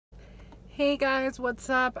Hey guys, what's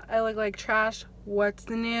up? I look like trash. What's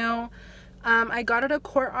the new? I got out of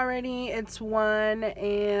court already. It's 1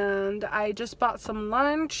 and I just bought some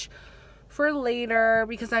lunch for later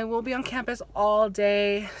because I will be on campus all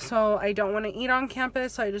day, so I don't want to eat on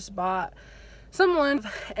campus, so I just bought some lunch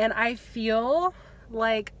and I feel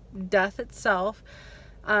like death itself.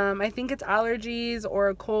 I think it's allergies or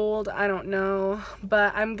a cold, I don't know,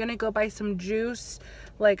 but I'm gonna go buy some juice,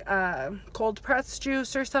 like cold pressed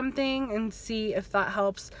juice or something, and see if that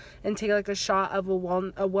helps, and take like a shot of a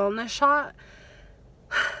wellness shot.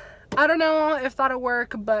 I don't know if that'll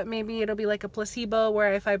work, but maybe it'll be like a placebo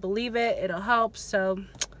where if I believe it, it'll help, so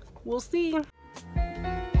we'll see.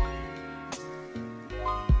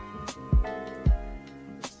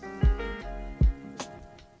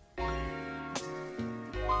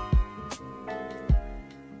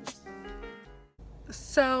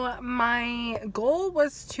 So my goal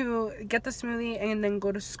was to get the smoothie and then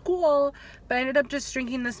go to school, but I ended up just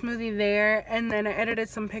drinking the smoothie there, and then I edited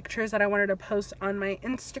some pictures that I wanted to post on my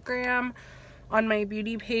Instagram, on my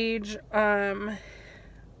beauty page.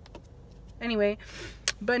 Anyway,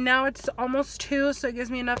 but now it's almost 2, so it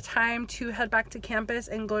gives me enough time to head back to campus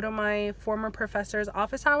and go to my former professor's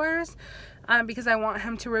office hours, because I want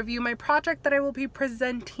him to review my project that I will be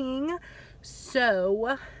presenting.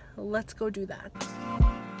 So let's go do that.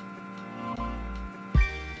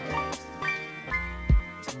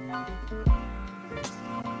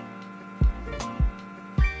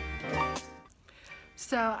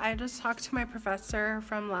 So I just talked to my professor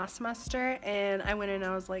from last semester, and I went in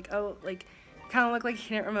and I was like, oh, like, kind of looked like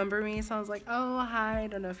he didn't remember me, so I was like, oh, hi, I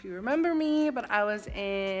don't know if you remember me, but I was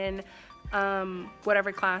in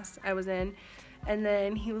whatever class I was in. And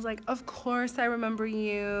then he was like, of course I remember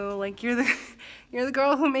you, like, you're the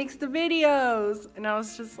girl who makes the videos. And I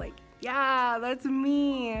was just like, yeah, that's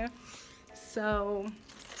me. So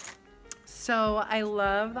I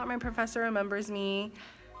love that my professor remembers me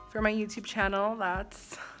for my YouTube channel.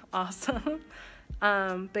 That's awesome.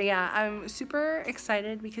 But yeah, I'm super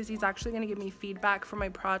excited because he's actually going to give me feedback for my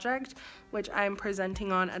project, which I'm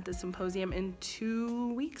presenting on at the symposium in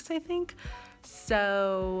 2 weeks, I think.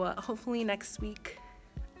 So hopefully next week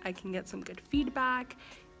I can get some good feedback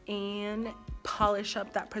and polish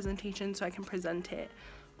up that presentation so I can present it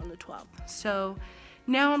on the 12th. So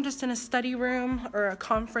now I'm just in a study room or a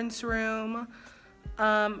conference room.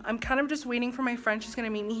 I'm kind of just waiting for my friend. She's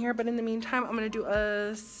gonna meet me here, but in the meantime I'm gonna do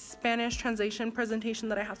a Spanish translation presentation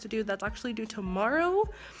that I have to do that's actually due tomorrow.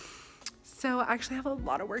 So I actually have a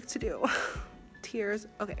lot of work to do. Tears.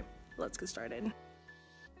 Okay, let's get started.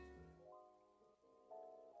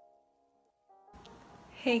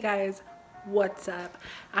 Hey guys, what's up?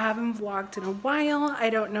 I haven't vlogged in a while.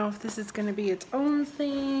 I don't know if this is gonna be its own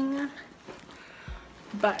thing,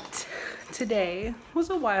 but today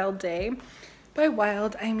was a wild day. By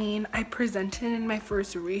wild, I mean I presented in my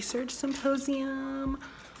first research symposium,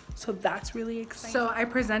 so that's really exciting. So I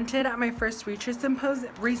presented at my first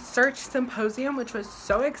research symposium, which was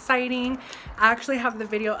so exciting. I actually have the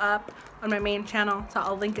video up on my main channel, so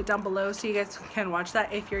I'll link it down below so you guys can watch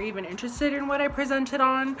that if you're even interested in what I presented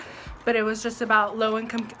on. But it was just about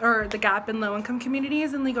low-income, or the gap in low-income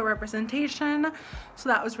communities and legal representation, so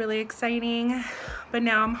that was really exciting. But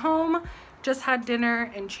now I'm home, just had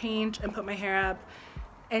dinner and changed and put my hair up,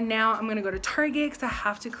 and now I'm gonna go to Target because I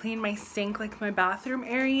have to clean my sink, like my bathroom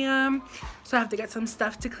area, so I have to get some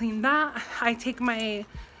stuff to clean that. I take my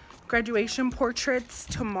graduation portraits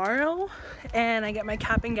tomorrow and I get my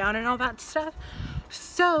cap and gown and all that stuff,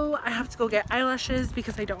 so I have to go get eyelashes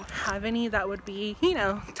because I don't have any that would be, you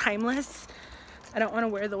know, timeless. I don't want to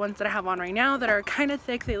wear the ones that I have on right now that are kind of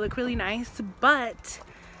thick. They look really nice, but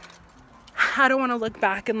I don't want to look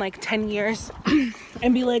back in like 10 years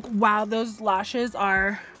and be like, wow, those lashes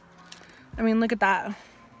are, I mean, look at that,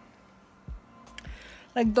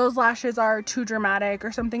 like those lashes are too dramatic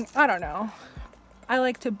or something. I don't know. I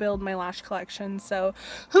like to build my lash collection, so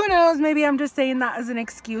who knows, maybe I'm just saying that as an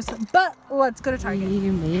excuse. But let's go to Target. We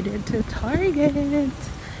made it to Target,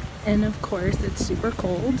 and of course it's super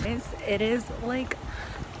cold. It is like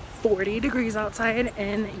 40 degrees outside,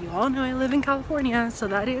 and you all know I live in California, so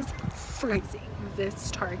that is freezing.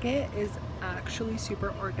 This Target is actually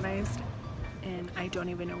super organized, and I don't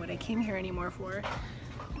even know what I came here anymore for,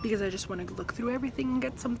 because I just want to look through everything and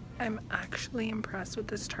get some. I'm actually impressed with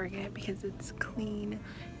this Target because it's clean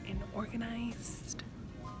and organized.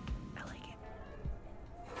 I like it.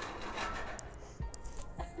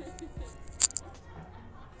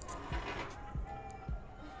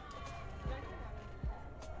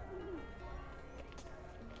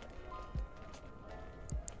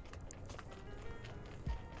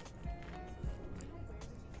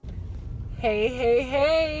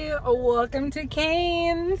 Hey, welcome to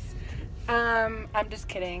Cane's. I'm just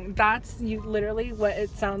kidding. That's literally what it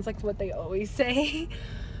sounds like, what they always say.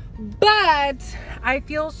 But I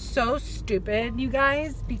feel so stupid, you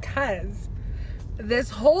guys, because this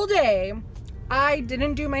whole day I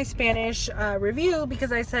didn't do my Spanish review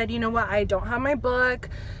because I said, you know what, I don't have my book,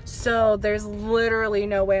 so there's literally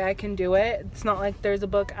no way I can do it. It's not like there's a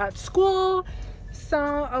book at school. So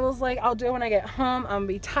I was like, I'll do it when I get home. I'm gonna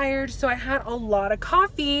be tired. So I had a lot of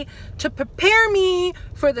coffee to prepare me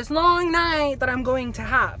for this long night that I'm going to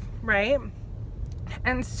have, right?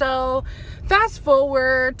 And so fast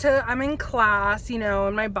forward to, I'm in class, you know,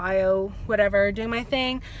 in my bio, whatever, doing my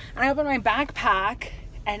thing. And I open my backpack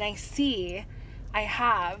and I see I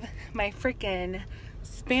have my freaking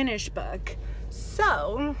Spanish book.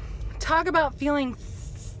 So talk about feeling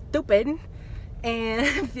stupid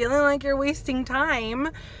and feeling like you're wasting time,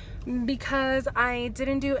 because I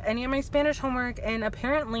didn't do any of my Spanish homework and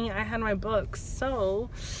apparently I had my books. So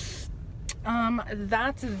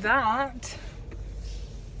that's that.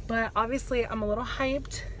 But obviously I'm a little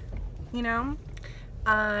hyped, you know.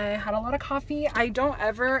 I had a lot of coffee. I don't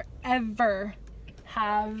ever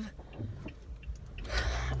have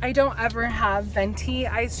venti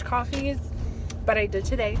iced coffees, but I did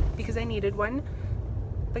today because I needed one.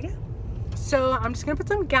 But yeah. So I'm just gonna put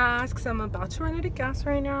some gas because I'm about to run out of gas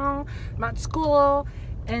right now. I'm at school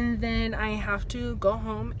and then I have to go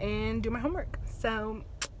home and do my homework. So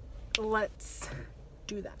let's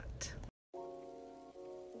do that.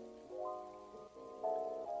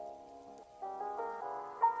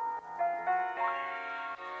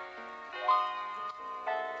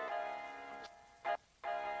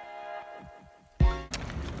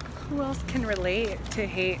 Who else can relate to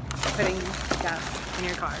hate putting gas in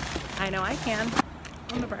your car? I know I can.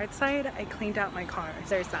 On the bright side, I cleaned out my car.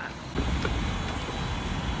 There's that.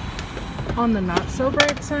 On the not so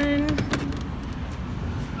bright side,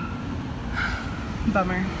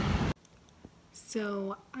 bummer.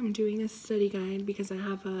 So I'm doing a study guide because I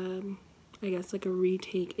have I guess like a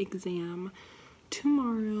retake exam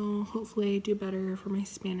tomorrow. Hopefully I do better for my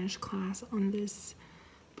Spanish class on this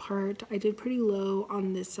part. I did pretty low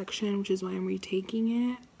on this section, which is why I'm retaking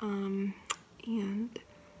it, and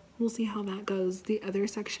we'll see how that goes. The other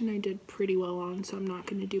section I did pretty well on, so I'm not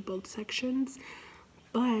going to do both sections,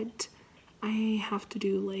 but I have to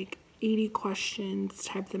do like 80 questions,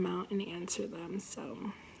 type them out, and answer them, so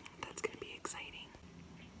that's going to be exciting.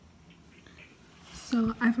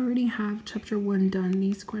 So I've already have chapter 1 done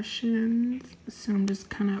these questions, so I'm just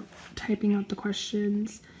kind of typing out the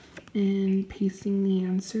questions and pasting the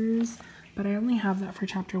answers, but I only have that for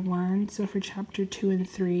chapter 1. So for chapter 2 and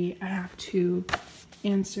 3 I have to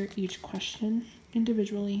answer each question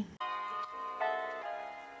individually.